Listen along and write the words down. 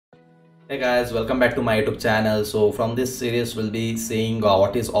Hey guys, welcome back to my YouTube channel. So from this series we'll be seeing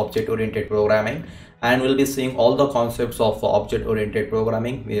what is object oriented programming, and we'll be seeing all the concepts of object oriented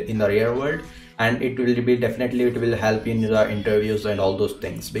programming in the real world, and it will be definitely it will help in the interviews and all those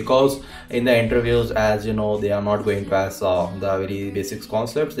things, because in the interviews, as you know, they are not going to ask the very basics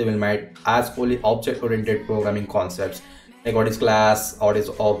concepts. They will might ask only object oriented programming concepts, like what is class, what is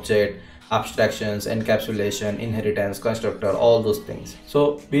object, abstractions, encapsulation, inheritance, constructor, all those things.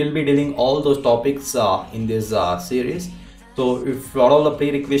 So we'll be dealing all those topics in this series. So if what all the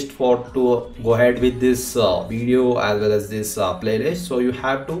prerequisite for to go ahead with this video as well as this playlist, so you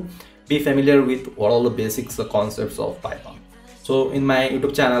have to be familiar with what all the basics concepts of Python. So in my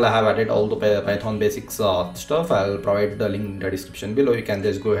YouTube channel, I have added all the Python basics stuff. I'll provide the link in the description below. You can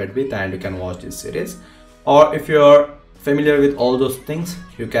just go ahead with and you can watch this series. Or if you're familiar with all those things,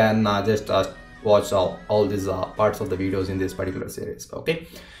 you can just watch all these parts of the videos in this particular series. Okay,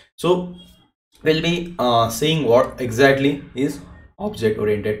 so we'll be seeing what exactly is object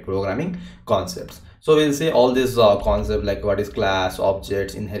oriented programming concepts. So we'll see all these concepts like what is class,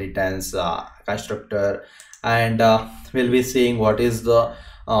 objects, inheritance, constructor, and we'll be seeing what is the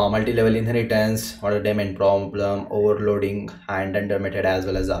multi-level inheritance, what a domain problem, overloading, and render method, as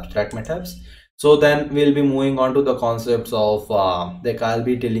well as abstract methods. So then we'll be moving on to the concepts of like I'll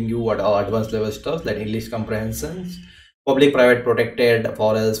be telling you what are advanced level stuff, like English comprehensions, public, private, protected,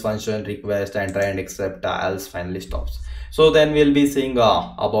 for else, function, request, and try and accept, else finally stops. So then we'll be seeing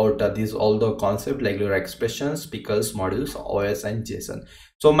about these all the concepts like your expressions, pickles, modules, OS, and JSON.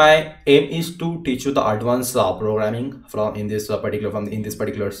 So my aim is to teach you the advanced programming from in this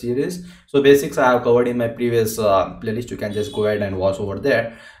particular series. So basics I have covered in my previous playlist. You can just go ahead and watch over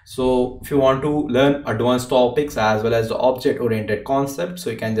there. So if you want to learn advanced topics as well as the object oriented concepts, so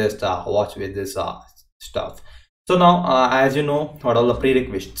you can just watch with this stuff. So now as you know, what are the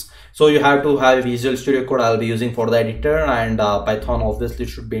prerequisites? So you have to have Visual Studio Code. I'll be using for the editor, and Python obviously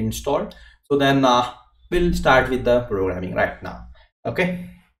should be installed. So then we'll start with the programming right now. Okay,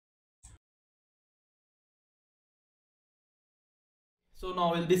 so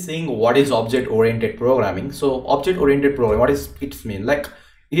now we'll be seeing what is object oriented programming. So object oriented programming, what is it mean? Like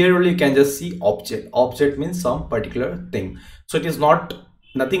here only you can just see object means some particular thing. So it is not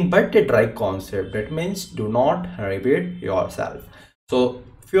nothing but a dry concept. That means do not repeat yourself. So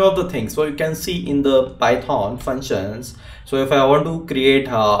few of the things, so you can see in the Python functions. So if I want to create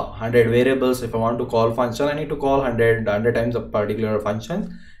 100 variables, if I want to call function, I need to call 100 times a particular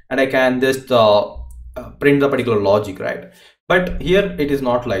function, and I can just print the particular logic, right? But here it is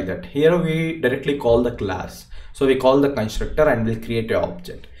not like that. Here we directly call the class. So we call the constructor and we'll create an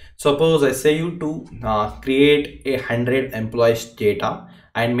object. Suppose I say you to create 100 employees data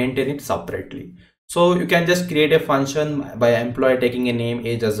and maintain it separately. So you can just create a function by employee taking a name,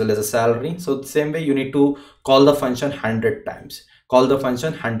 age, as well as a salary. So the same way you need to call the function 100 times. Call the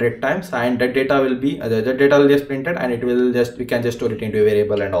function 100 times, and the data will be the data will just printed, and it will just we can just store it into a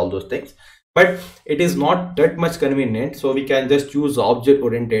variable and all those things. But it is not that much convenient, so we can just use object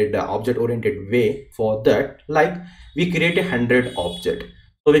oriented way for that. Like we create a 100 object.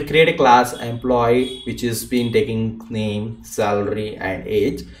 So we create a class employee, which is been taking name, salary, and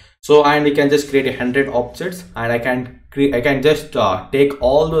age. So and we can just create 100 objects, and I can just take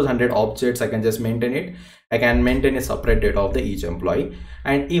all those 100 objects. I can just maintain it. I can maintain a separate data of the each employee,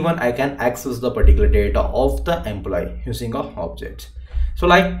 and even I can access the particular data of the employee using a object. So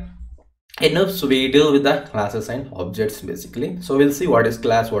like enough, so we deal with the classes and objects basically. So we'll see what is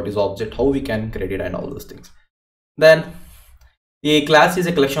class, what is object, how we can create it, and all those things. Then a class is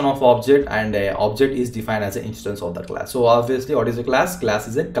a collection of object, and a object is defined as an instance of the class. So obviously what is a class? Class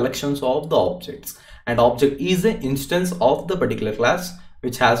is a collection of the objects, and object is an instance of the particular class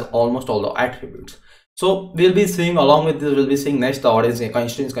which has almost all the attributes. So we'll be seeing, along with this, we'll be seeing next what is a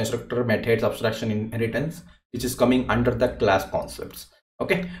constraints, constructor, methods, abstraction, inheritance, which is coming under the class concepts.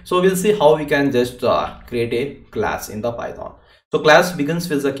 Okay, so we'll see how we can just create a class in the Python. So class begins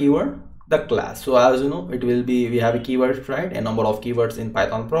with the keyword the class. So as you know, it will be, we have a keyword, right? A number of keywords in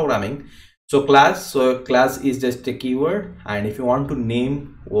Python programming. So class is just a keyword, and if you want to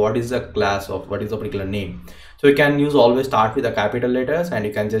name what is the class of what is the particular name, so you can use always start with the capital letters, and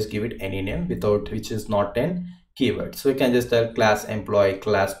you can just give it any name without which is not an keyword. So you can just tell class employee,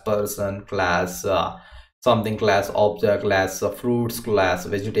 class person, class something, class object, class fruits, class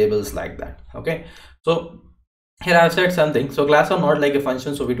vegetables, like that. Okay, so here I've said something. So class are not like a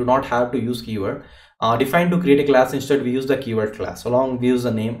function, so we do not have to use keyword. Define to create a class, instead we use the keyword class. So long we use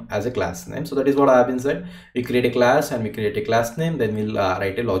the name as a class name. So that is what I have been said. We create a class and we create a class name, then we'll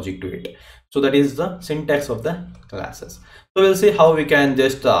write a logic to it. So that is the syntax of the classes. So we'll see how we can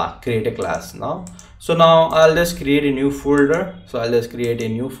just create a class now. So now I'll just create a new folder. So I'll just create a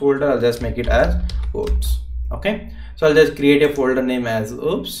new folder. I'll just make it as oops. Okay, so I'll just create a folder name as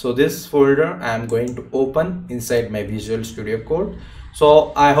oops. So this folder I'm going to open inside my Visual Studio Code.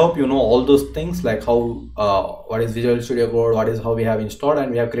 So I hope you know all those things, like how what is Visual Studio Code, what is how we have installed,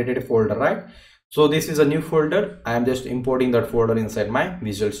 and we have created a folder, right? So this is a new folder. I am just importing that folder inside my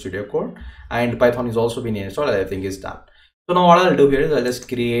Visual Studio Code, and Python is also been installed. Everything is done. So now what I'll do here is I'll just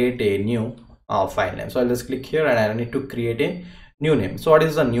create a new file name. So I'll just click here and I need to create a new name. So what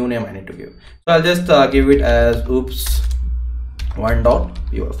is the new name I need to give? So I'll just give it as oops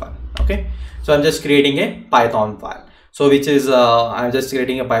one.py file. Okay, so I'm just creating a Python file. So which is I'm just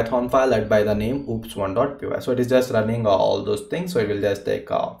creating a Python file that by the name oops1.py. So it is just running all those things. So it will just take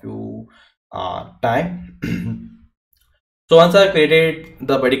a few time. So once I created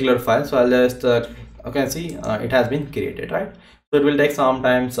the particular file, so I'll just okay, see it has been created, right? So it will take some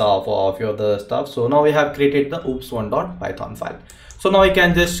time for a few other stuff. So now we have created the oops1.python file. So now we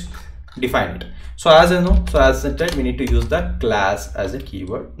can just define it. So as I know, so as I said, we need to use the class as a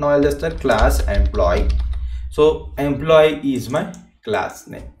keyword. Now I'll just tell class employee. So employee is my class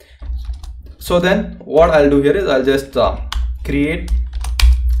name. So then what I'll do here is I'll just I'll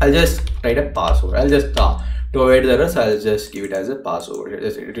just write a password. I'll just to avoid the errors, I'll just give it as a password.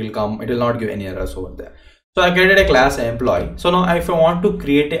 It will come, it will not give any errors over there. So I created a class employee. So now if I want to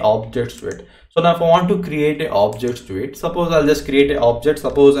create a object to it, so now if I want to create a object to it, suppose I'll just create an object.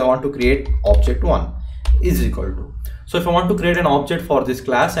 Suppose I want to create object 1 is equal to. So if I want to create an object for this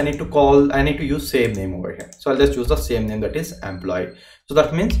class, I need to use same name over here. So I'll just use the same name, that is employee. So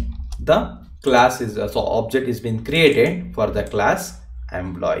that means the class is so object is been created for the class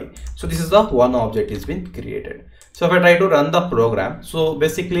employee. So this is the one object is been created. So if I try to run the program, so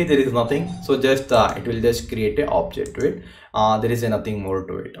basically there is nothing. So just it will just create an object to it. There is nothing more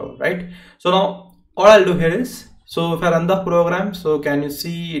to it. All right. So now all I'll do here is, so if I run the program, so can you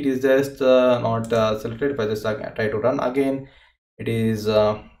see it is just not selected. If I just try to run again, it is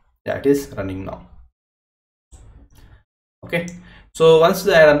yeah, it is running now. Okay. So once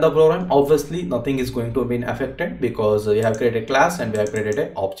I run the program, obviously nothing is going to be affected because we have created a class and we have created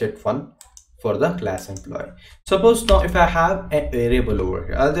an object 1 for the class employee. Suppose now if I have a variable over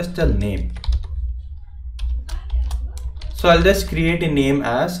here, I'll just tell name. So I'll just create a name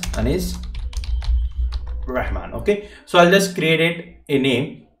as Anis Rahman. Okay, so I'll just create a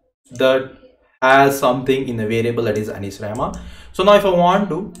name that has something in a variable, that is Anis Rahman. So now if I want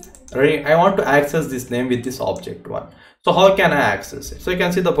to access this name with this object 1. So how can I access it? So you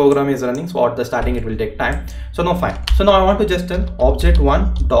can see the program is running. So at the starting it will take time. So now fine. So now I want to just tell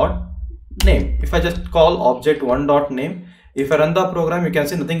object1.name. If I just call object1.name, if I run the program, you can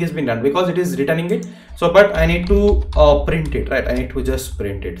see nothing has been done because it is returning it. So but I need to print it, right? I need to just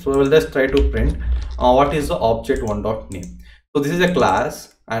print it. So I will just try to print what is the object1.name. So this is a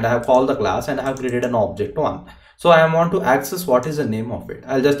class and I have called the class and I have created an object1. So I want to access what is the name of it.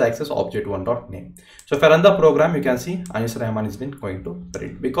 I'll just access object1.name. So if I run the program, you can see Anis Rahman is been going to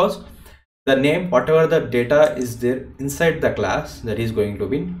print because the name, whatever the data is there inside the class, that is going to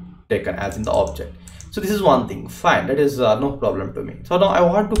be taken as in the object. So this is one thing, fine, that is no problem to me. So now I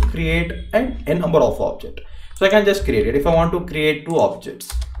want to create a number of objects. So I can just create it. If I want to create 2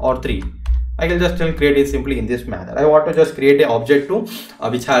 objects or 3, I can just create it simply in this manner. I want to just create a object 2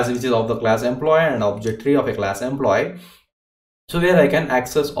 which is of the class employee and object 3 of a class employee. So where I can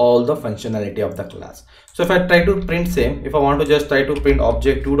access all the functionality of the class. So if I try to print same, if I want to just try to print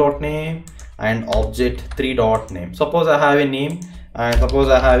object2.name and object3.name. Suppose I have a name and suppose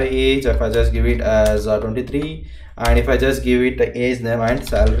I have a age. If I just give it as 23, and if I just give it the age, name and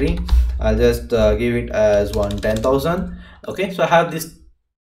salary, I'll just give it as 10,000. Okay, so I have these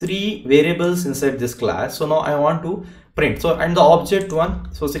 3 variables inside this class. So now I want to print. So and the object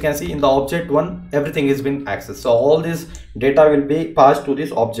 1, so as you can see in the object 1, everything is been accessed. So all this data will be passed to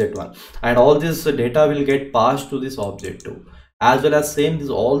this object 1 and all this data will get passed to this object 2, as well as same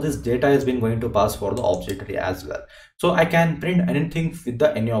all this data has been going to pass for the object 3 as well. So I can print anything with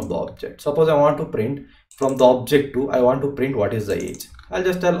any of the objects. Suppose I want to print from the object 2, I want to print what is the age. I'll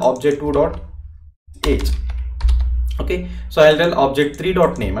just tell object2.age. Okay, so I'll tell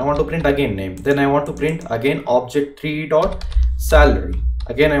object3.name. I want to print again name. Then I want to print again object3.salary.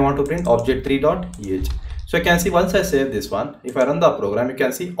 Again I want to print object3.age. So you can see once I save this one, if I run the program, you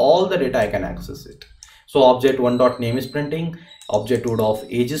can see all the data I can access it. So object1.name is printing,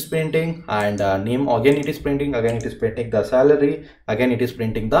 object2.age is printing, and name again it is printing, again it is printing the salary, again it is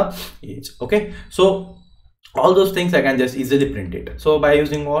printing the age. Okay, so all those things I can just easily print it. So by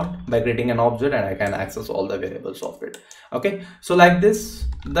using what? By creating an object, and I can access all the variables of it. Okay, so like this,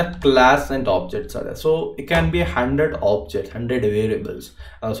 the class and objects are there. So it can be 100 objects, 100 variables,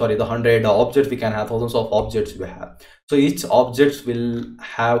 sorry, the 100 objects. We can have thousands of objects we have. So each objects will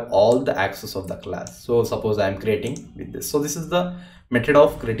have all the access of the class. So suppose I am creating with this. So this is the method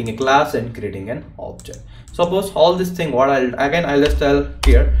of creating a class and creating an object. Suppose all this thing, what I'll just tell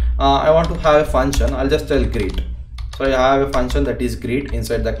here, I want to have a function. I'll just tell greet. So I have a function that is greet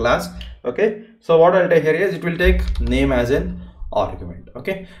inside the class. Okay, so what I'll take here is it will take name as an argument.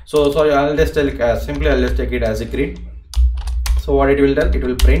 Okay, so sorry, I'll just tell simply I'll just take it as a greet. So what it will tell, it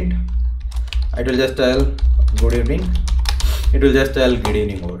will print, it will just tell good evening, it will just tell good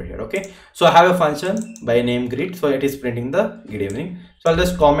evening over here. Okay, so I have a function by name greet, so it is printing the good evening. So I'll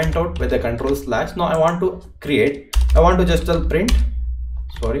just comment out with the control slash. Now I want to create, I want to just tell print,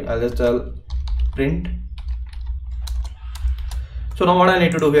 sorry, I'll just tell print. So now what I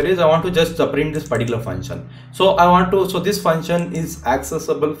need to do here is I want to just print this particular function. So I want to, so this function is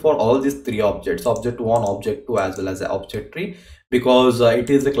accessible for all these three objects, object 1, object 2, as well as the object 3, because it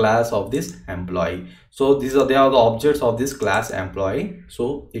is the class of this employee. So they are the objects of this class employee.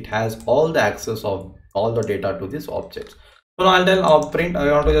 So it has all the access of all the data to this object. So now I'll tell print,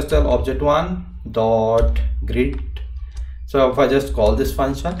 I want to just tell object 1 dot greet. So if I just call this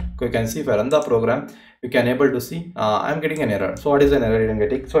function, you can see if I run the program, you can able to see I'm getting an error. So what is an error I'm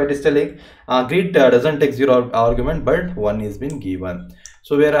getting? So it is telling greet doesn't take 0 argument, but 1 is been given.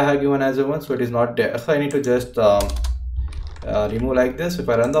 So where I have given as a 1, so it is not there. So I need to just remove like this. If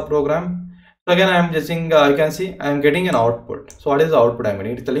I run the program, so again I am just you can see I am getting an output. So what is the output I'm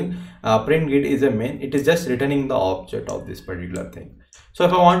getting? It is telling print greet is a main. It is just returning the object of this particular thing. So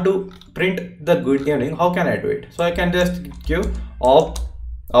if I want to print the good evening, how can I do it? So I can just give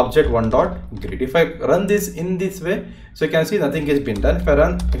object 1 dot greet. If I run this in this way, so you can see nothing has been done.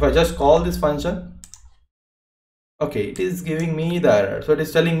 If I just call this function, okay, it is giving me the error. So it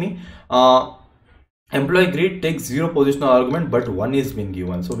is telling me employee greet takes 0 positional argument, but 1 is been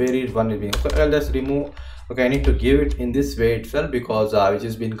given. So where is 1 is being? So I'll just remove. Okay, I need to give it in this way itself, because which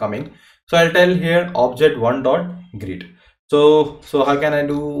has been coming. So I'll tell here object 1 dot greet. So how can I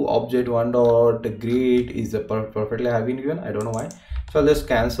do object 1 dot greet is perfectly have been given. I don't know why. So I'll just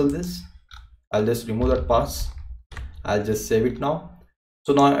cancel this. I'll just remove that pass. I'll just save it now.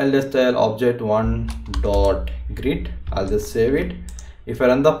 So now I'll just tell object 1 dot greet. I'll just save it. If I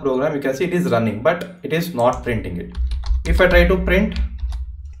run the program, you can see it is running, but it is not printing it. If I try to print,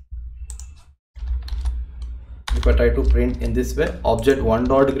 in this way, object 1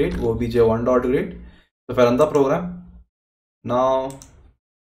 dot greet, obj 1 dot greet. So if I run the program now,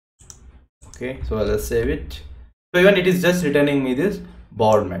 okay, so I'll just save it. So even it is just returning me this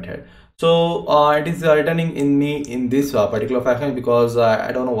board method. So it is returning in me in this particular fashion, because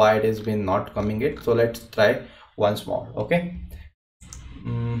I don't know why it has been not coming it. So let's try once more. Okay.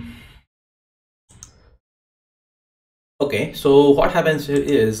 Okay, so what happens here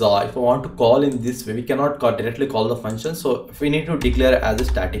is if I want to call in this way, we cannot directly call the function. So if we need to declare as a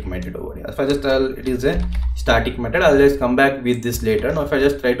static method over here. If I just tell it is a static method, I'll just come back with this later. Now if I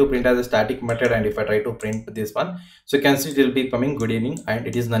just try to print as a static method, and if I try to print this one, so you can see it will be coming good evening, and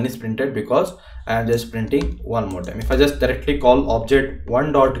it is none is printed because I am just printing one more time. If I just directly call object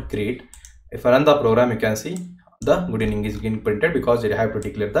 1 dot greet, if I run the program, you can see the good evening is getting printed, because it have to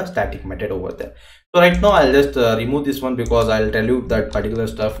declare the static method over there. So right now I'll just remove this one, because I'll tell you that particular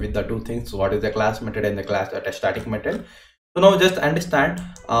stuff with the two things, what is the class method and the class static method. So now just understand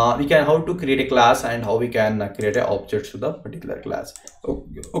we can how to create a class and how we can create a object to the particular class.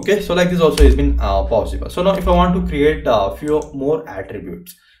 Okay, so like this also has been possible. So now if I want to create a few more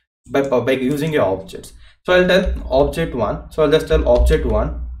attributes by using your objects, so I'll tell object 1. So I'll just tell object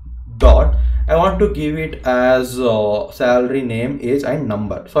 1 dot, I want to give it as salary, name, age and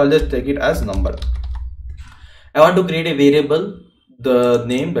number. So I'll just take it as number. I want to create a variable, the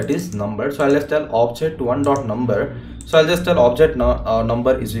name, that is number. So I'll just tell object 1 dot number. So I'll just tell object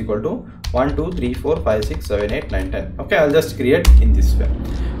number is equal to 1 2 3 4 5 6 7 8 9 10. Okay, I'll just create in this way.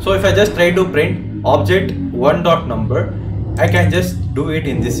 So if I just try to print object 1 dot number, I can just do it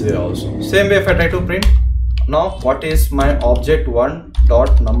in this way also. Same way if I try to print now what is my object 1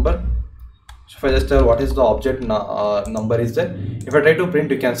 dot number. So if I just tell what is the object number is there, if I try to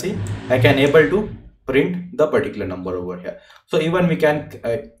print, you can see I can able to print the particular number over here. So even we can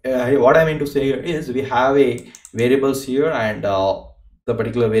what I mean to say here is we have a variables here, and the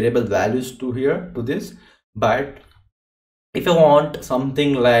particular variable values to here to this. But if I want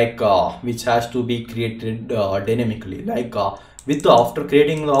something like which has to be created dynamically, like with the, after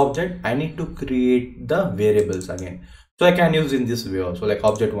creating the object, I need to create the variables again. So I can use in this way also, like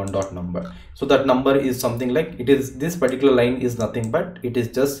object one dot number. So that number is something like, it is, this particular line is nothing but it is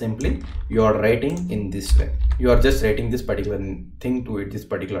just simply you are writing in this way, you are just writing this particular thing to it, this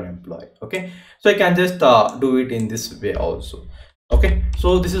particular employee. Okay, so I can just do it in this way also. Okay,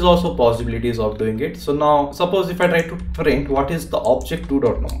 so this is also possibilities of doing it. So now suppose if I try to print what is the object 2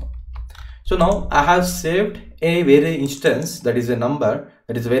 dot number. So now I have saved a very instance, that is a number,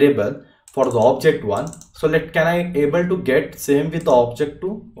 that is variable for the object 1. So can I able to get same with the object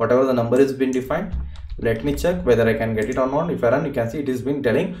 2, whatever the number is been defined. Let me check whether I can get it or not. If I run, you can see it is been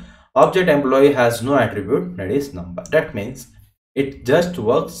telling object employee has no attribute, that is number. That means it just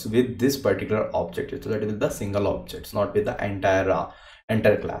works with this particular object, so that is the single objects, not with the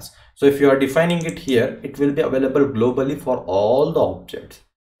entire class. So if you are defining it here, it will be available globally for all the objects.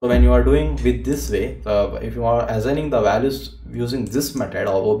 So when you are doing with this way, if you are assigning the values using this method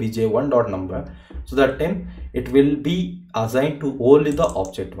of obj one dot number, so that time it will be assigned to only the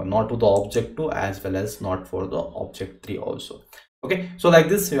object 1, not to the object 2, as well as not for the object 3 also. Okay, so like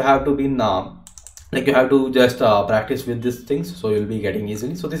this you have to be like you have to just practice with these things, so you'll be getting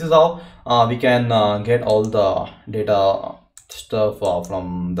easily. So this is how we can get all the data stuff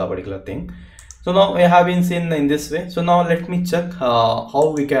from the particular thing. So now we have been seen in this way. So now let me check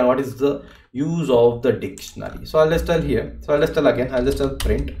how we can, what is the use of the dictionary. So I'll just tell here, so I'll just tell again, I'll just tell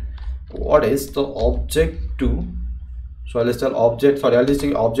print what is the object 2. So I'll just tell object, sorry, I'll just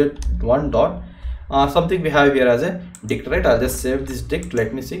say object 1 dot something we have here as a dict, right? I'll just save this dict.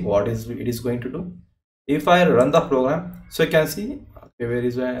 Let me see what is it is going to do. If I run the program, so you can see, okay, where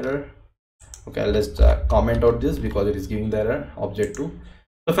is the error? Okay, I'll just comment out this because it is giving the error object 2.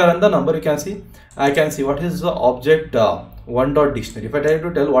 So if I run the number, you can see, I can see what is the object 1 dot dictionary. If I try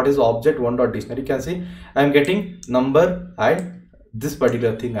to tell what is object 1 dot dictionary, you can see I am getting number and this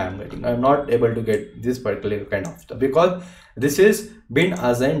particular thing I am getting. I am not able to get this particular kind of stuff because this is been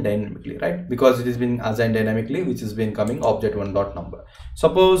assigned dynamically, right? Because it is been assigned dynamically, which is been coming object 1 dot number.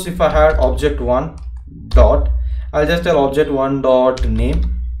 Suppose if I had object 1 dot, I'll just tell object 1 dot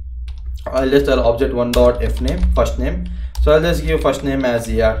name. I'll just tell object 1 dot f name, first name. So I'll just give first name as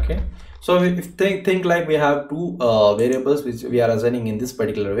ARK. So if think like we have two variables which we are assigning in this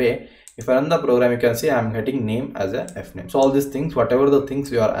particular way. If I run the program, you can see I'm getting name as a f name. So all these things, whatever the things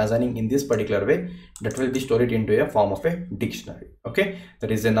we are assigning in this particular way, that will be stored into a form of a dictionary. Okay,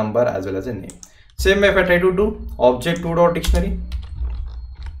 that is a number as well as a name. Same way if I try to do object 2 dot dictionary,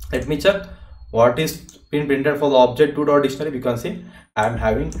 let me check what is been printed for the object 2 dot dictionary. You can see I'm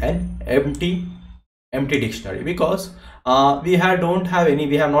having an empty dictionary because we don't have any,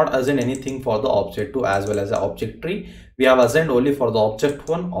 we have not assigned anything for the object 2 as well as the object 3. We have assigned only for the object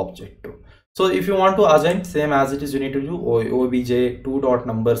 1, object 2. So if you want to assign same as it is, you need to do obj 2 dot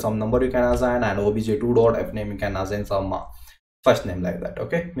number, some number you can assign, and obj 2 dot f name you can assign some first name, like that.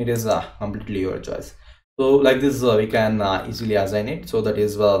 Okay, it is completely your choice. So like this we can easily assign it. So that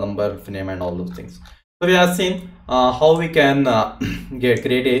is number, name, and all those things. So we have seen how we can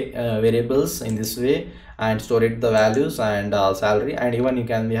create variables in this way and store it the values and salary, and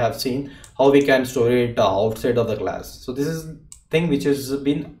even we have seen how we can store it outside of the class. So this is thing which has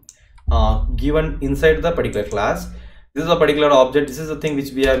been given inside the particular class. This is a particular object. This is the thing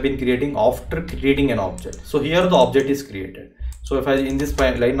which we have been creating after creating an object. So here the object is created. So if I in this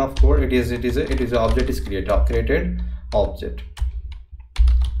line of code, it is a object is created object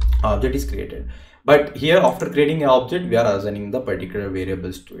is created. But here after creating an object, we are assigning the particular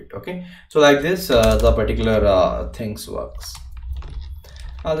variables to it. Okay, so like this the particular things works.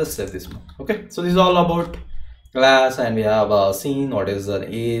 I'll just save this one. Okay, so this is all about class, and we have seen what is the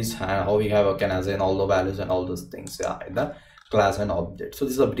age and how we can assign all the values and all those things in the class and object. So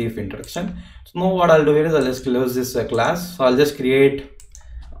this is a brief introduction. So now what I'll do here is I'll just close this class. So I'll just create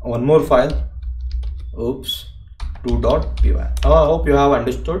one more file. Oops, 2.py. I hope you have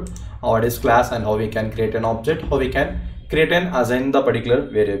understood what is class and how we can create an object, how we can create and assign the particular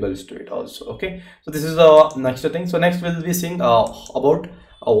variables to it also. Okay, so this is the next thing. So next we'll be seeing about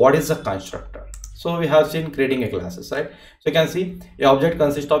what is a constructor. So we have seen creating a classes, right? So you can see a object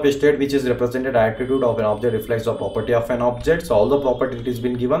consists of a state which is represented attribute of an object reflects the property of an object. So all the property it has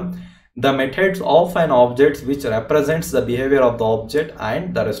been given, the methods of an object which represents the behavior of the object,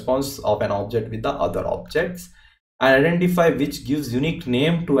 and the response of an object with the other objects, and identify which gives unique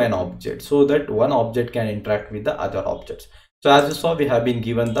name to an object so that one object can interact with the other objects. So as you saw, we have been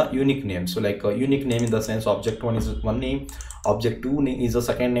given the unique name. So like a unique name in the sense object 1 is one name, object 2 is a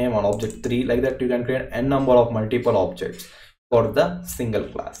second name, and object 3, like that you can create n number of multiple objects for the single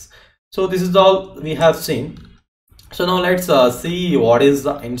class. So this is all we have seen. So now let's see what is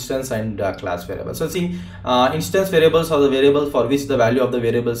the instance and class variable. So see, instance variables are the variables for which the value of the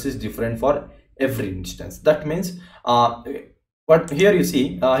variables is different for every instance. That means but here you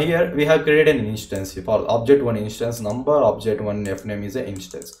see, here we have created an instance for object one instance number, object one fname is an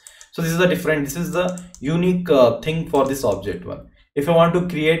instance. So this is the different, this is the unique thing for this object one. If I want to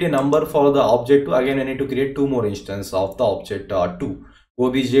create a number for the object 2, again I need to create two more instances of the object 2,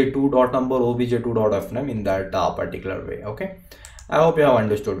 obj2 dot number, obj2 dot fname, in that particular way. Okay, I hope you have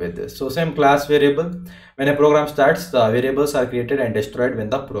understood with this. So same class variable, when a program starts, the variables are created and destroyed when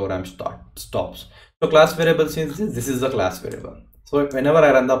the program stops. So class variable, since this is the class variable, so whenever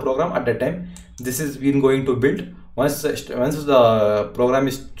I run the program, at that time this is been going to build. Once the program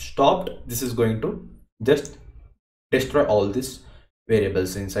is stopped, this is going to just destroy all these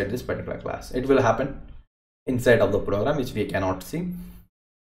variables inside this particular class. It will happen inside of the program, which we cannot see.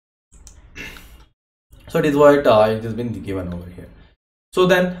 So it is what it has been given over here. So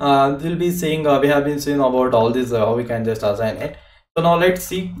then we'll be seeing, we have been seeing about all this, how we can just assign it. So now let's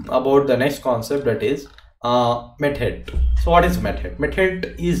see about the next concept, that is method. So what is method?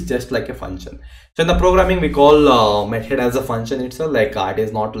 Method is just like a function. So in the programming we call method as a function itself, like it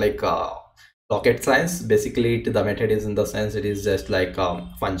is not like rocket science. Basically the method is, in the sense, it is just like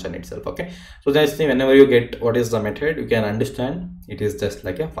function itself. Okay, so just whenever you get what is the method, you can understand it is just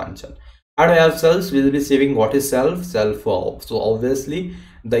like a function. How do I have cells? We will be saving what is self. So obviously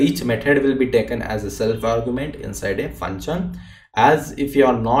each method will be taken as a self argument inside a function. As if you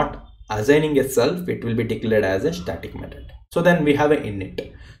are not assigning a self, it will be declared as a static method. So then we have an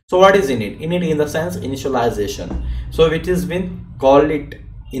init. So what is init? Init in the sense initialization. So it has been called it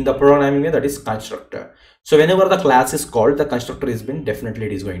in the programming way, that is constructor. So whenever the class is called, the constructor is been, definitely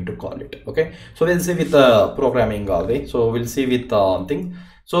it is going to call it. Okay, so we'll see with the programming way. So we'll see with thing.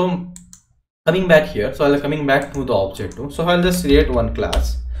 So coming back here, so I'll coming back to the object 2. So I'll just create one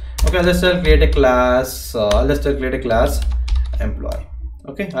class. Okay, I'll just create a class. I'll just create a class employee.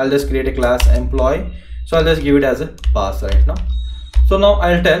 Okay, I'll just create a class employee. So I'll just give it as a pass right now. So now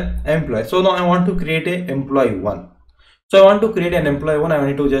I'll tell employee. So now I want to create a employee 1. So I want to create an employee 1. I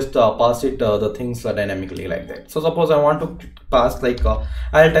need to just pass it the things dynamically like that. So suppose I want to pass like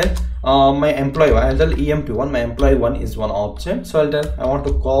I'll tell my employee 1. I'll tell emp1. My employee 1 is one object. So I'll tell I want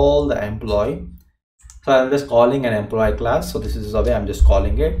to call the employee. So I'm just calling an employee class. So this is the way I'm just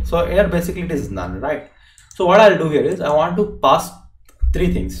calling it. So here basically it is none, right? So what I'll do here is I want to pass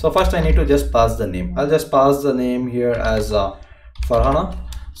three things. So first I need to just pass the name. I'll just pass the name here as Farhana.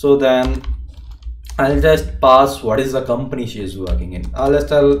 So then I'll just pass what is the company she is working in. I'll just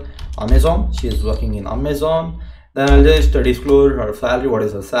tell Amazon, she is working in Amazon. Then I'll just disclose her salary. What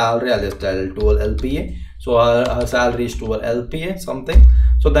is her salary? I'll just tell 12 LPA. So her salary is 12 LPA something.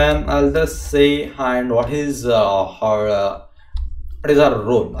 So then I'll just say, and what is her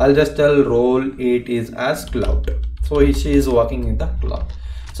role? I'll just tell role it is as cloud. So she is working in the cloud.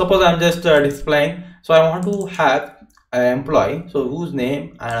 Suppose I'm just displaying. So I want to have an employee, so whose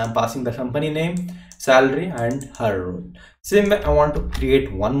name, and I'm passing the company name, salary, and her role. Same way I want to create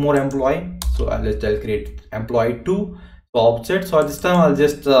one more employee. So I'll just tell create employee 2. So object. So this time I'll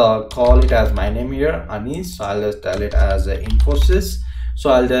just call it as my name here, Anis. So I'll just tell it as Infosys.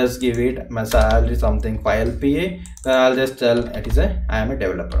 So I'll just give it my salary something 5 LPA. Then I'll just tell it is I am a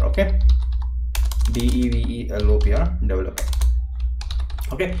developer. Okay, developer, developer.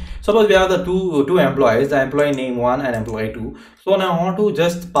 Okay, suppose we have the two employees, the employee name 1 and employee 2. So now I want to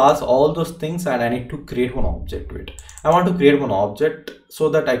just pass all those things, and I need to create one object to it. I want to create one object so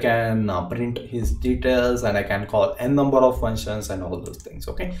that I can print his details, and I can call n number of functions and all those things.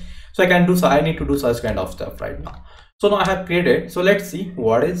 Okay, so I need to do such kind of stuff right now. So now I have created. So let's see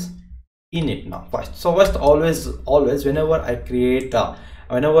what is in it now first. So first, always whenever I create a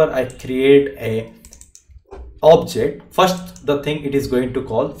object, first the thing it is going to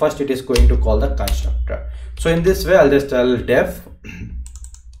call, it is going to call the constructor. So in this way I'll just tell def,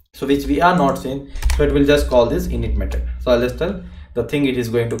 so which we are not seeing, so it will just call this init method. So I'll just tell the thing it is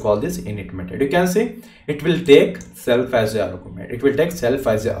going to call this init method. You can see it will take self as a argument.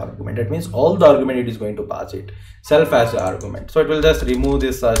 That means all the argument it is going to pass it self as a argument. So it will just remove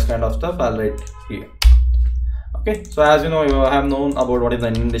this such kind of stuff. I'll write here. Okay, so as you know, you have known about what is the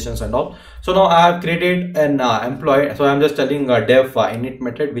indentations and all. So now I have created an employee. So I'm just telling def init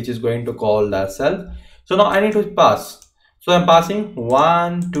method, which is going to call the self. So now I need to pass. So I'm passing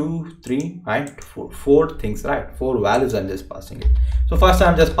 1, 2, 3, and 4 things, right? 4 values I'm just passing it. So first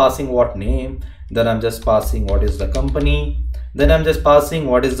I'm just passing what name, then I'm just passing what is the company, then I'm just passing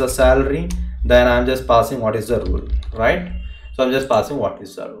what is the salary, then I'm just passing what is the role, right? So I'm just passing what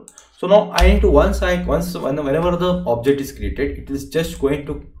is the role. So now I need to whenever the object is created, it is just going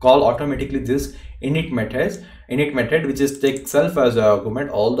to call automatically this init method, which is take self as an argument.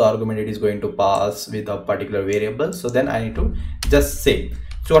 All the argument it is going to pass with a particular variable. So then I need to just say,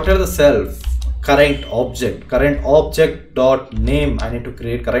 so what are the self current object dot name I need to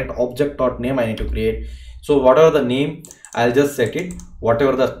create, current object dot name I need to create. So whatever the name, I'll just set it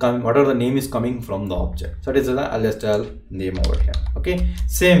whatever the name is coming from the object. So it is I'll just tell name over here. Okay,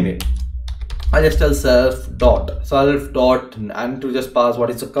 same way I'll just tell self dot I need to just pass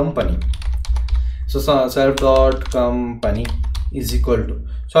what is the company. So self dot company is equal to,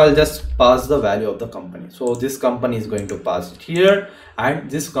 so I'll just pass the value of the company. So this company is going to pass it here, and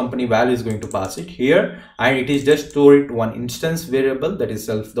this company value is going to pass it here, and it is just store it one instance variable, that is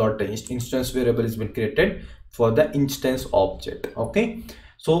self dot instance variable has been created for the instance object. Okay,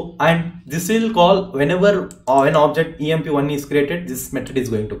 so and this will call whenever an object emp1 is created, this method is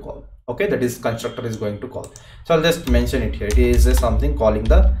going to call. Okay, that is constructor is going to call. So I'll just mention it here. It is something calling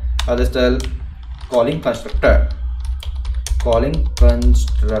the, I'll just tell calling constructor, calling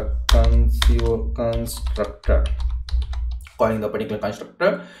constructor, calling the particular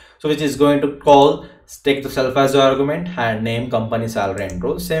constructor, so which is going to call, take the self as the argument and name, company, salary and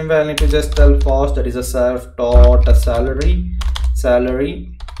role. Same way I need to just tell first, that is a self dot a salary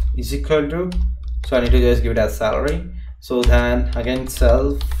is equal to, so I need to just give it as salary. So then again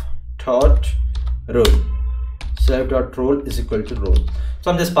self dot role is equal to role. So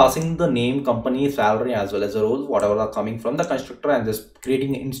I'm just passing the name, company, salary as well as the role, whatever are coming from the constructor. I'm just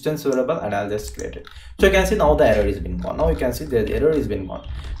creating an instance variable and I'll just create it. So you can see now the error has been gone. Now you can see the error has been gone.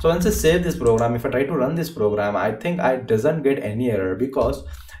 So once I save this program, if I try to run this program, I think I doesn't get any error because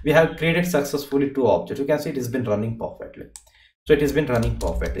we have created successfully two objects. You can see it has been running perfectly. So it has been running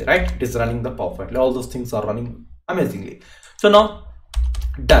perfectly, right? It is running perfectly. All those things are running amazingly. So now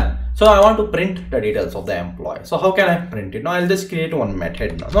done. So I want to print the details of the employee. So how can I print it? Now I'll just create one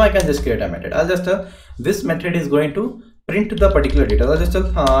method. Now I can just create a method. I'll just tell this method is going to print the particular details.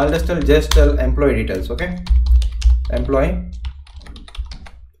 I'll just tell employee details. Okay, employee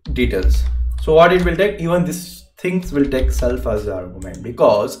details. So what it will take, even these things will take self as the argument,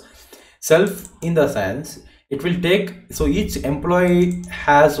 because self in the sense it will take, so each employee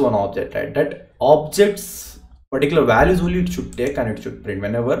has one object, right? That object's particular values only it should take and it should print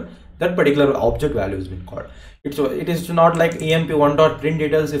whenever that particular object value has been called. It is not like emp1 dot print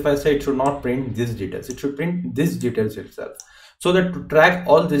details. If I say it should not print these details, it should print these details itself. So that to track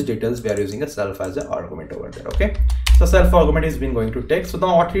all these details, we are using a self as an argument over there. Okay, so self argument is been going to take. So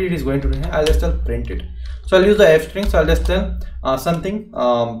now what it is going to do, I'll just tell print it. So I'll use the f string. So I'll just tell something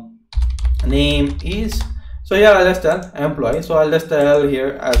name is, so here I'll just tell employee. So I'll just tell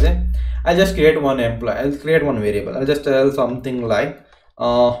here as a, I'll just create one employee, I'll create one variable. I'll just tell something like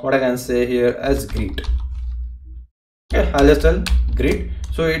what I can say here as greet. Okay, I'll just tell greet.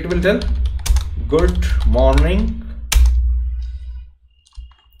 So it will tell good morning.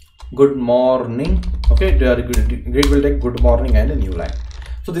 Okay, greet will take good morning and a new line.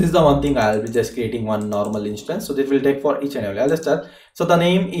 So this is the one thing I'll be just creating one normal instance. So this will take for each and every. I'll just tell, so the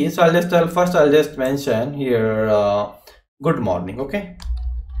name is, so I'll just tell first, I'll just mention here good morning. Okay,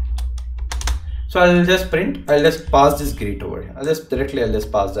 so I'll just print, I'll just pass this greet over here. I'll just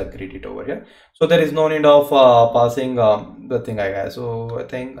pass the greet it over here. So there is no need of passing the thing, I guess. So I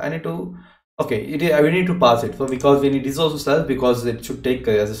think I need to, okay, we need to pass it. So because we need this also self, because it should take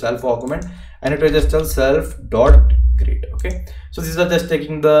as a self argument, and it will just tell self dot greet. Okay, so these are just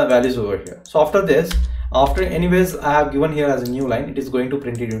taking the values over here. So after this, anyways I have given here as a new line, it is going to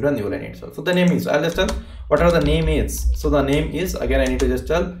print it into a new line itself. So the name is, I'll just tell whatever the name is. So the name is, again I need to just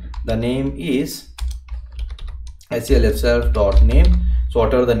tell the name is SELF self dot name. So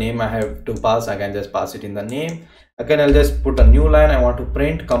whatever the name I have to pass, I can just pass it in the name. Again I'll just put a new line. I want to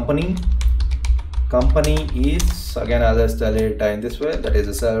print company is, again I'll just tell it in this way, that is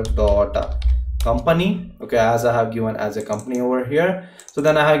a self dot company. Okay, as I have given as a company over here. So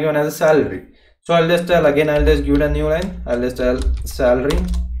then I have given as a salary. So I'll just tell, again I'll just give it a new line. I'll just tell salary.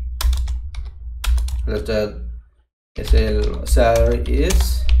 Let's tell salary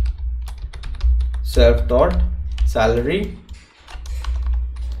is self dot salary.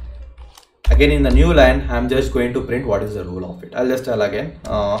 Again in the new line, I'm just going to print what is the role of it. I'll just tell again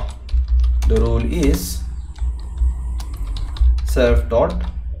the role is self dot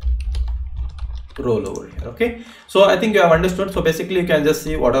role over here. Okay, so I think you have understood. So basically you can just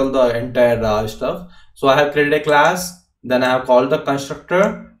see what all the entire stuff. So I have created a class, then I have called the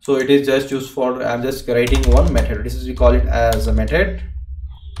constructor. So it is just used for, I'm just writing one method. This is, we call it as a method.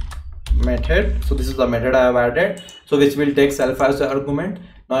 So this is the method I have added. so which will take self as the argument.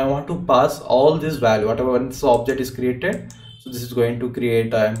 Now I want to pass all this value, whatever this object is created. So this is going to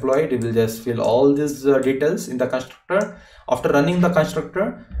create an employee. It will just fill all these details in the constructor. After running the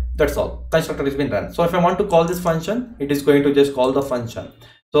constructor, that's all, constructor has been run. So if I want to call this function, it is going to just call the function.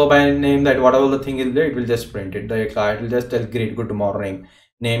 So by name that whatever the thing is there, it will just print it. Like it will just tell greet, good morning,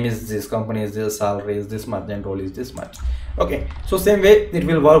 name is this, company is this, salary is this much, and role is this much. Okay, so same way it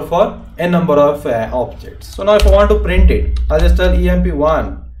will work for a number of objects. So now if I want to print it, I'll just tell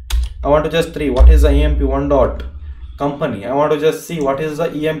emp1. I want to just 3. What is the emp1 dot company? I want to just see what is the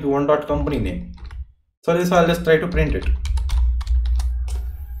emp1 dot company name. So this I'll just try to print it.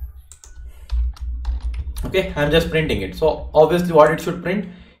 Okay, I'm just printing it. So obviously what it should print,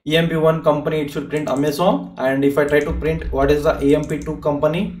 emp1 company, it should print Amazon. And if I try to print what is the emp2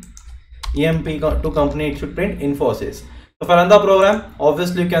 company, emp2 company, it should print Infosys. So if I run the program,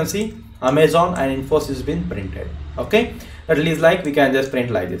 obviously you can see Amazon and Infosys has been printed. Okay, at least like we can just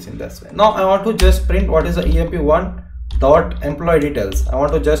print like this in this way. Now I want to just print what is the emp1 dot employee details. I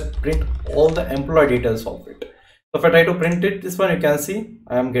want to just print all the employee details of it. So if I try to print it, this one, you can see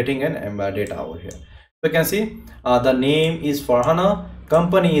I am getting an data over here. So you can see the name is Farhana,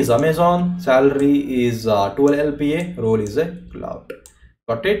 company is Amazon, salary is 12 LPA, role is a cloud.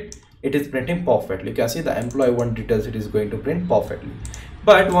 Got it? It is printing perfectly. You can see the employee one details, it is going to print perfectly.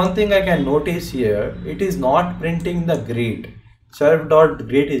 But one thing I can notice here, it is not printing the greet.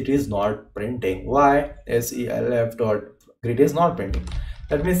 Self.greet, it is not printing. Why? Self.greet is not printing.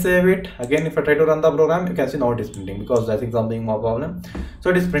 Let me save it again. If I try to run the program, you can see now it is printing, because I think something more problem. So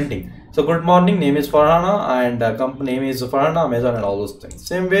it is printing. So good morning, name is Farhana, and company name is Farhana, Amazon, and all those things.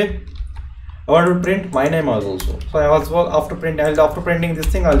 Same way I want to print my name also. So I also after printing this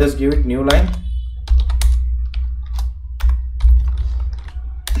thing, I'll just give it new line.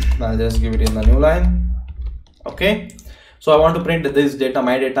 I'll just give it in the new line. Okay, so I want to print this data,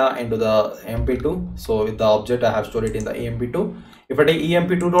 my data, into the emp2. So with the object I have stored it in the emp2. If I take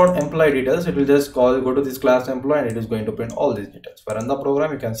emp2 dot employee details, it will just go to this class employee, and it is going to print all these details. If I run the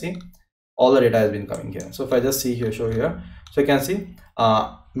program, you can see all the data has been coming here. So if I just see here, show here, so you can see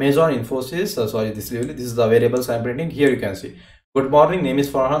Amazon, Infosys, this is the variables I'm printing. Here you can see good morning, name is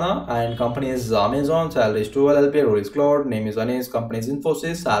Farhana, and company is Amazon, salary is 12 LPA, role is cloud, name is Anis, company is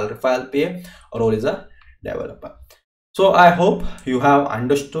Infosys, salary 5 LPA, role is a developer. So I hope you have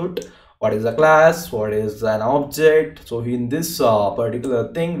understood what is a class, what is an object. So in this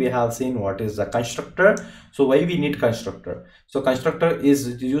particular thing, we have seen what is the constructor. So why we need constructor? So constructor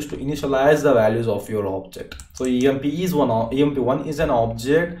is used to initialize the values of your object. So emp1 is an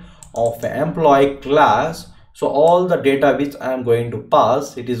object of an employee class. So all the data which I am going to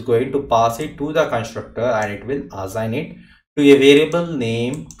pass, it is going to pass it to the constructor, and it will assign it to a variable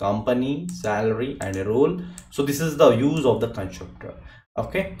name, company, salary, and a role. So this is the use of the constructor.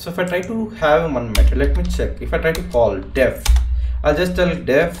 Okay, so if I try to have one method, let me check. If I try to call def, I'll just tell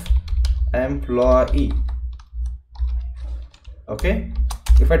def employee. Okay,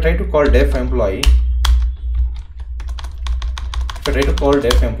 if I try to call def employee, if I try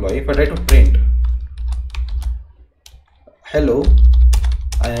to print hello,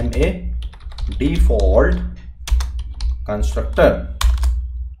 I am a default constructor.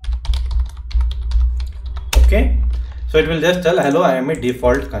 Okay, so it will just tell hello, I am a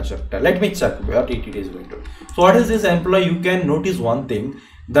default constructor. Let me check what it is going to. So what is this employee? You can notice one thing,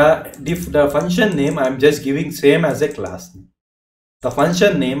 the function name I am just giving same as a class name. The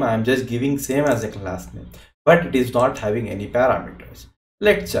function name I am just giving same as a class name, but it is not having any parameters.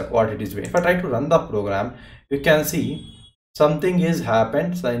 Let's check what it is doing. If I try to run the program, you can see something is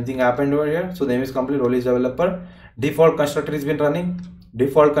happened. Something happened over here. So name is complete, role is developer, default constructor is been running,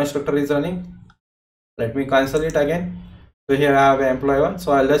 default constructor is running. Let me cancel it again. So here I have an employee one.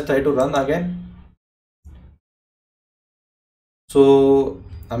 So I'll just try to run again. So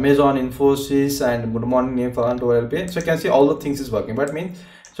Amazon, Infosys, and good morning name for 12 LPA. So you can see all the things is working, but means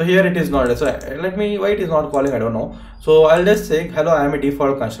so here it is not. So let me, why it is not calling, I don't know. So I'll just say hello, I am a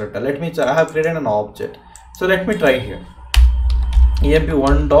default constructor. Let me I have created an object. So let me try here.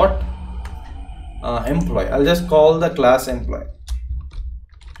 emp1 dot employee. I'll just call the class employee.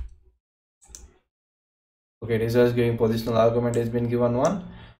 Okay, it is just giving positional argument has been given one.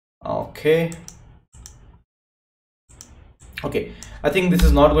 Okay, I think this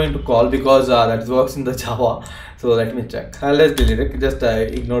is not going to call because that works in the Java. So let me check. Let's delete it, just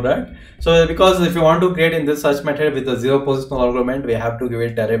ignore that. So because if you want to create in this such method with a zero positional argument, we have to give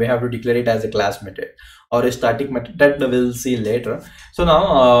it we have to declare it as a class method or a static method, that we'll see later. So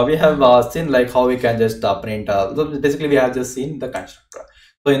now we have seen like how we can just print so basically we have just seen the constructor.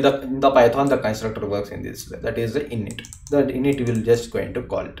 So in the Python, the constructor works in this way. That is the init. That init will just going to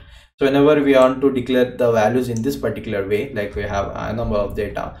call it. So whenever we want to declare the values in this particular way, like we have a number of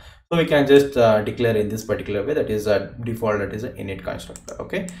data, so we can just declare in this particular way. That is a default. That is an init constructor.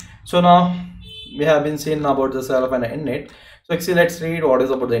 Okay. So now we have been seen about the self and init. So actually, let's read what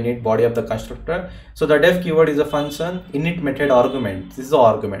is about the init body of the constructor. So the def keyword is a function. Init method argument. This is the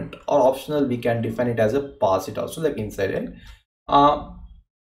argument, or optional we can define it as a pass it also, like inside it.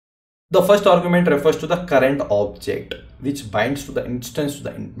 The first argument refers to the current object which binds to the instance to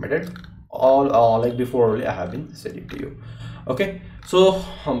the init method. All like before only I have been said it to you. Okay, so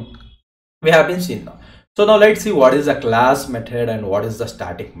we have been seen now. So now let's see what is a class method and what is the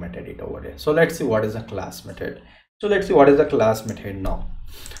static method it over there. So let's see what is a class method. So let's see what is the class method now.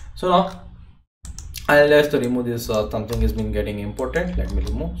 So now I'll just remove this. Something has been getting important. Let me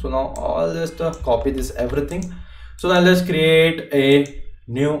remove. So now I'll just copy this everything. So now let's create a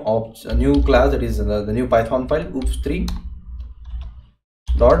new class, that is the new Python file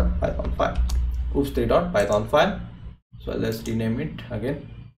oops3.python file, oops3.python file. So let's rename it again,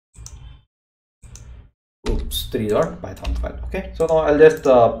 oops3.python file. Okay, so now I'll just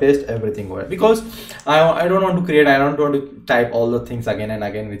paste everything over, because I don't want to type all the things again and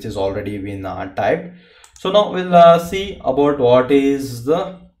again which is already been typed. So now we'll see about what is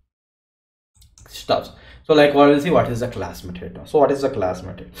the stuff. So like we'll see what is the class method now. So what is the class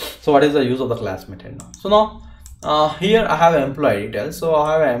method? So what is the use of the class method now? So now here I have employee details. So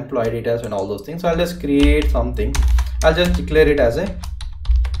I have employee details and all those things. So I'll just create something. I'll just declare it as a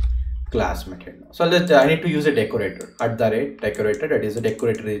class method now. So I need to use a decorator @decorator. That is a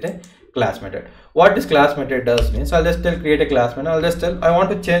decorator is a class method. What this class method does means, I'll just create a class method. I'll just tell I want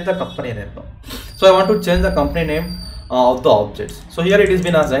to change the company name now. So I want to change the company name of the objects. So here it has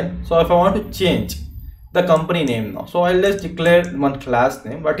been assigned. So if I want to change the company name now, so I'll just declare one class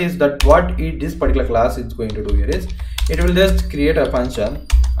name. What is that? This particular class is going to do here is it will just create a function.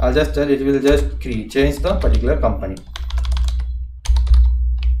 I'll just tell it will just change the particular company.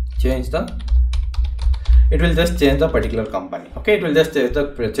 It will just change the particular company. Okay, it will just change the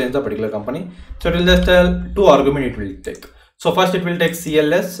particular company. So it will just tell two argument it will take. So first it will take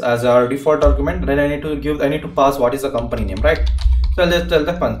CLS as our default argument. Then I need to pass what is the company name, right? So I'll just tell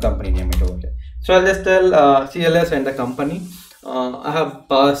the company name it over there. So I'll just tell CLS and the company. I have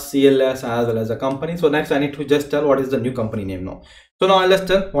passed CLS as well as a company. So next I need to just tell what is the new company name now. So now I'll just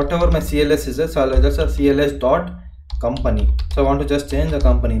tell whatever my CLS is. So I'll just tell CLS dot company. So I want to just change the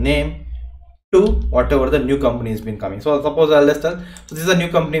company name to whatever the new company has been coming. So suppose I'll just tell, so this is a new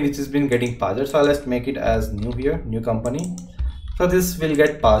company which has been getting passed. So I'll just make it as new here, new company. So this will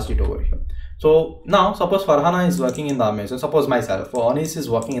get passed it over here. So now suppose Farhana is working in the Amazon. Suppose myself, Anis is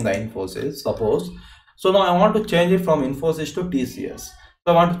working in the Infosys. Suppose. So now I want to change it from Infosys to TCS. So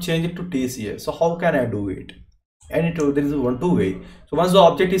I want to change it to TCS. So how can I do it? There is two way. So once the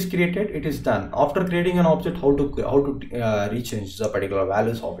object is created, it is done. After creating an object, how to rechange the particular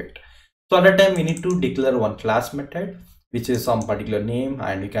values of it. So at that time we need to declare one class method which is some particular name,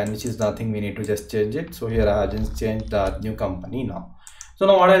 and which is nothing, we need to just change it. So here I have just changed the new company now. So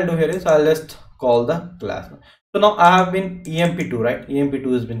now what I'll do here is I'll just call the class. So now I have been emp2, right?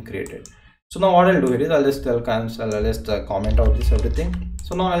 emp2 has been created. So now what I'll do here is I'll just tell cancel. I'll just comment out this everything.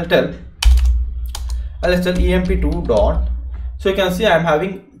 So now I'll tell emp2 dot. So you can see I'm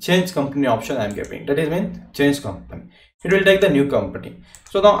having change company option I'm giving. That is mean change company. It will take the new company.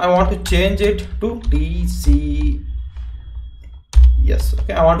 So now I want to change it to TCS.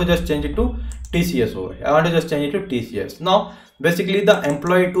 Okay, I want to just change it to TCS over here. I want to just change it to TCS. Now basically the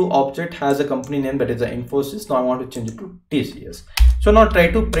employee2 object has a company name, that is the Infosys. Now I want to change it to TCS. So now try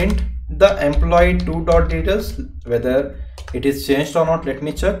to print the employee2 dot details, whether it is changed or not. Let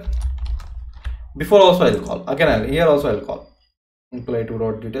me check. Before also I'll call again. Here also I'll call employee2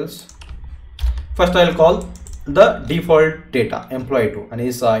 dot details. First I'll call the default data employee2 and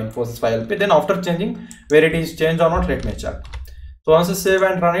his Infosys file. Then after changing where it is changed or not, let me check. So once I save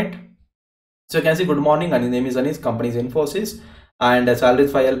and run it, so you can see good morning and his name is Anis, company is Infosys, and salary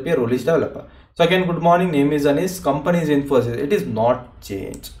is 5 LP, role is developer. So again good morning, name is Anis, company is Infosys. It is not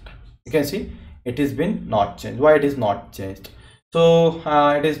changed. You can see it has been not changed. Why it is not changed? So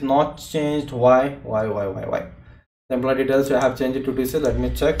it is not changed. Why? The employee details I have changed it to TCS. Let me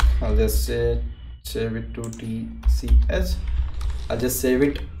check. I'll just save it to TCS. I'll just save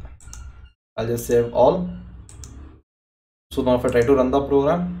it. I'll just save all. So now if I try to run the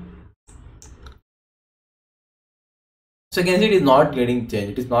program, so you can see it is not getting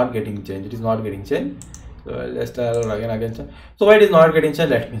changed. It is not getting changed. So I'll just tell again. So why it is not getting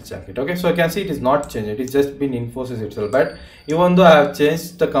changed? Let me check it. Okay, so I can see it is not changed. It is just been Infosys itself. But even though I have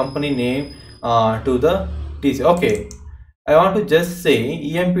changed the company name to the TC. Okay, I want to just say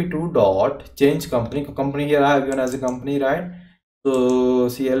emp2 dot change company. Company here I have given as a company, right? So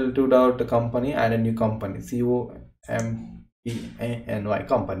cl2 dot company and a new company, company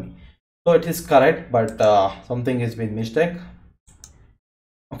company. So it is correct, but something has been mistake.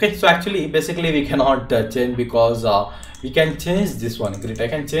 Okay, so actually basically we cannot change, because we can change this one grid. I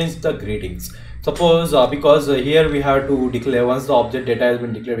can change the greetings. Suppose because here we have to declare, once the object data has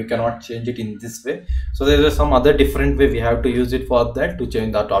been declared, we cannot change it in this way. So there is some other different way we have to use it for that, to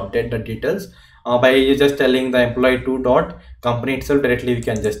change that, update the details by just telling the employee2 dot company itself. Directly we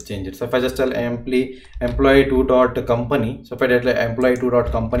can just change it. So if I just tell employee2 dot company, so if I tell employee2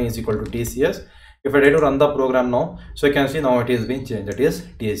 dot company is equal to TCS, if I try to run the program now, so I can see now it is being changed, that is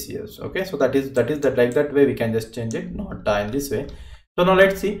TCS. Okay, so that is that like that way we can just change it, not in this way. So now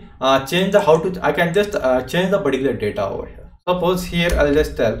let's see, change the how to, I can just change the particular data over here. Suppose here I'll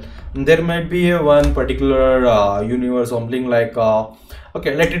just tell there might be a one particular universe, something like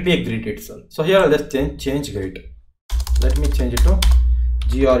okay, let it be a grid itself. So here I'll just change grid. Let me change it to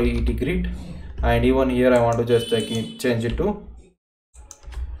GRET grid, and even here I want to just change it to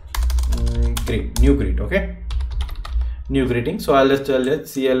new grid. Okay, new greeting. So I'll just tell it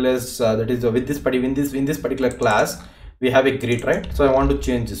CLS, that is with this in this particular class we have a grid, right? So I want to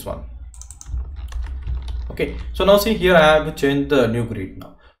change this one. Okay, so now see here I have to change the new grid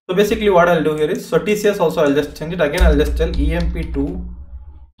now. So basically what I'll do here is, so TCS also I'll just change it again. I'll just tell emp2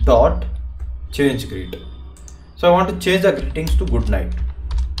 dot change grid. So I want to change the greetings to good night.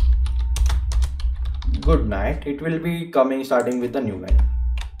 Good night. It will be coming starting with the new line.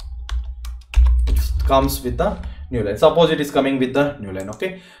 Comes with the new line. Suppose it is coming with the new line.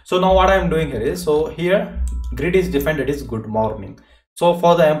 Okay, so now what I am doing here is, so here grid is defined, it is good morning. So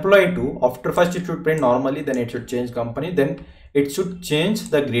for the employee 2, after first it should print normally, then it should change company, then it should change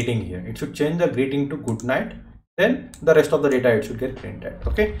the greeting here. It should change the greeting to good night, then the rest of the data it should get printed.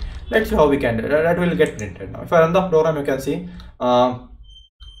 Okay, let's see how we can do that. That will get printed now. If I run the program, you can see I'll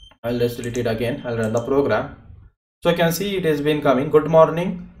just delete it again. I'll run the program. So you can see it has been coming good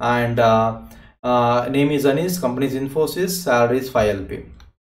morning, and name is Anis, company is Infosys, salary is 5 LP.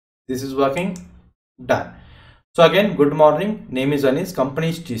 This is working, done. So again, good morning, name is Anis, company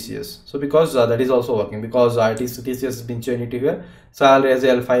is TCS. So because that is also working, because TCS has been changed to here, salary as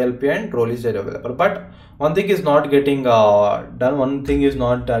L5 LP and role is developer. But one thing is not getting done. One thing is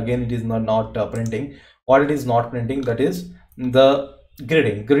not, again it is not printing. What it is not printing, that is the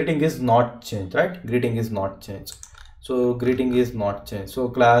greeting is not changed, right? Greeting is not changed. So greeting is not changed. So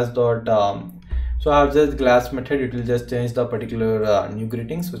class dot so I have just class method, it will just change the particular new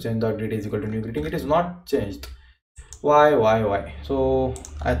greeting. So change the grid is equal to new greeting. It is not changed. Why? So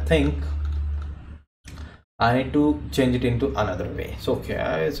I think I need to change it into another way. So okay,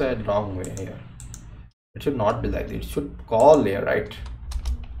 I said wrong way here. It should not be like this. It should call here, right?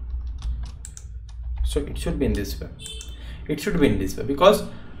 So it should be in this way. It should be in this way, because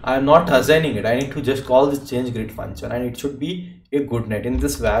I am not assigning it. I need to just call this change grid function, and it should be a good night. In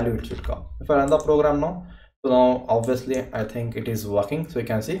this value it should come. If I run the program now, so now obviously I think it is working. So you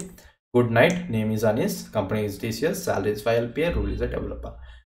can see good night, name is Anis, company is TCS, salary is 5 LPA, role is a developer.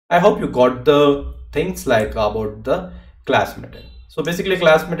 I hope you got the things like about the class method. So basically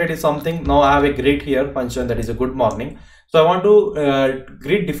class method is something. Now I have a grid here function, that is a good morning. So I want to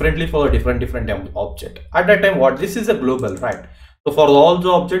grid differently for a different object. At that time, what this is a global, right? So for all the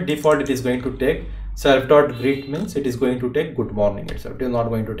object default, it is going to take self.greet, means it is going to take good morning itself. It is not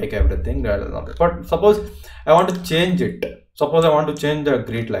going to take everything. But suppose I want to change it. Suppose I want to change the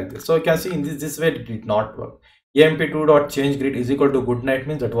grid like this. So you can see in this way it did not work. emp2.change grid is equal to good night,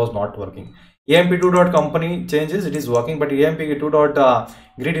 means that was not working. emp2.company changes, it is working, but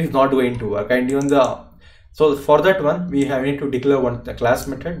emp2.grid is not going to work. And even so for that one we need to declare one class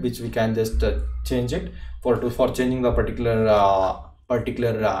method, which we can just change it for changing the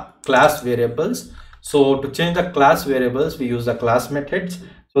particular class variables. So to change the class variables, we use the class methods,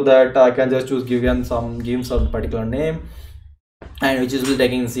 so that I can just give some particular name, and which is will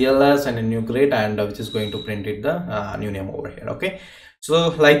taking CLS and a new grade, and which is going to print it the new name over here. Okay, so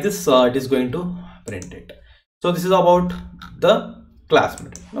like this it is going to print it. So this is about the class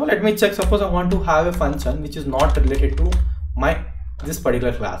method. Now let me check. Suppose I want to have a function which is not related to this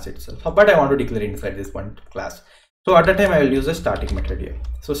particular class itself, but I want to declare inside this one class. So at that time I will use a static method here.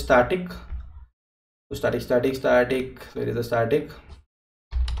 So static. Where is the static?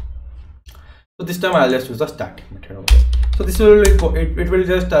 So this time I'll just use the static method. Okay. So this will it will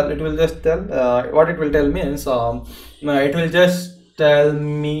just tell what it will tell me is it will just tell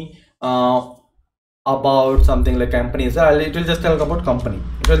me about something like companies. It will just tell about company.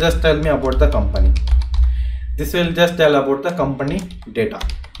 It will just tell me about the company. This will just tell about the company data,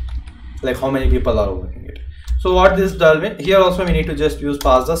 like how many people are working it. So what this does mean, here also we need to just use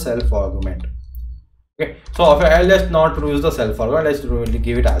pass the self argument. Okay, so I'll just not use the self argument, let's really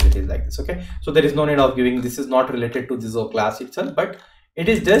give it as it is like this. Okay, so there is no need of giving, this is not related to this class itself, but it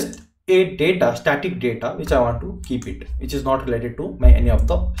is just a data, static data, which I want to keep it, which is not related to my any of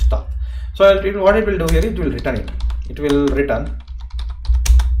the stuff. So what it will do here, it will return it. It will return,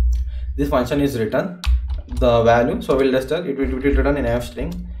 this function is return the value. So we'll just tell it will return in f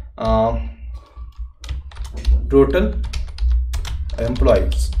string total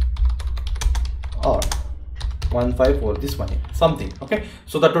employees or 154, this one something. Okay,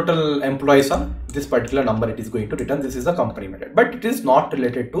 so the total employees are this particular number, it is going to return. This is the company method, but it is not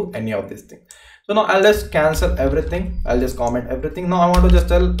related to any of these things. So now I'll just cancel everything, I'll just comment everything. Now I want to just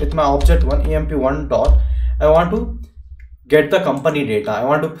tell with my object one emp1 dot, I want to get the company data. I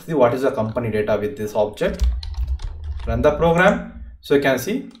want to see what is the company data with this object. Run the program. So you can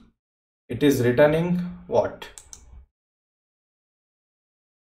see it is returning what?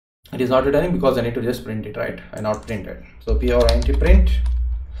 It is not returning because I need to just print it, right? I not print it. So print print.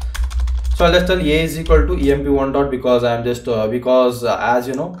 So I'll just tell a is equal to emp1 dot, because I am just as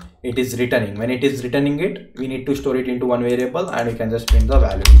you know, it is returning. When it is returning it, we need to store it into one variable and we can just print the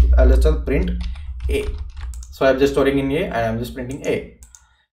value. I'll just tell print a. So I'm just storing in a and I'm just printing a.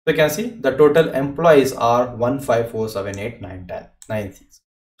 So you can see the total employees are 15478910996.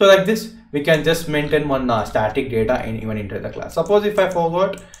 So like this, we can just maintain one static data in even into the class. Suppose if I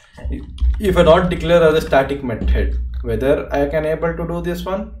forgot, if I not declare as a static method, whether I can able to do this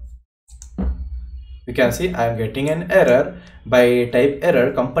one, you can see I am getting an error by type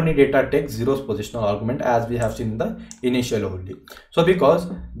error company data takes zeros positional argument, as we have seen in the initial only. So because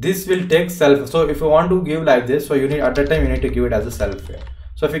this will take self, so if you want to give like this, so you need at that time you need to give it as a self here.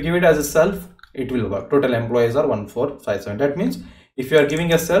 So if you give it as a self, it will work. Total employees are 1457. That means if you are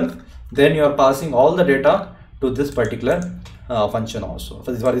giving a self, then you are passing all the data to this particular function also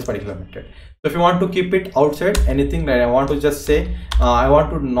for this particular method. So if you want to keep it outside anything, that I want to just say I want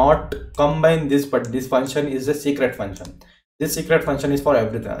to not combine this, but this function is a secret function. This secret function is for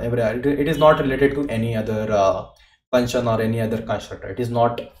everything. It is not related to any other function or any other constructor. It is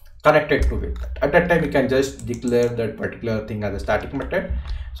not connected to it. At that time you can just declare that particular thing as a static method.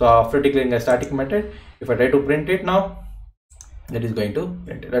 So after declaring a static method, if I try to print it now, that is going to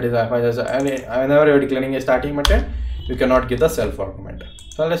print it. That is, if I just, whenever you are declaring a static method, you cannot give the self argument.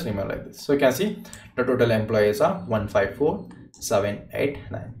 So let's remember like this. So you can see the total employees are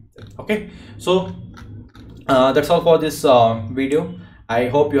 154,789. Okay, so that's all for this video. I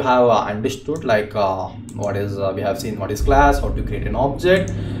hope you have understood like what is we have seen what is class, how to create an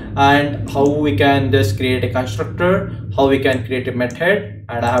object, and how we can just create a constructor, how we can create a method,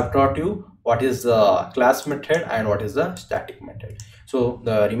 and I have taught you what is the class method and what is the static method. So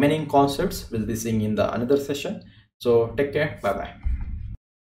the remaining concepts will be seeing in the another session. So take care, bye bye.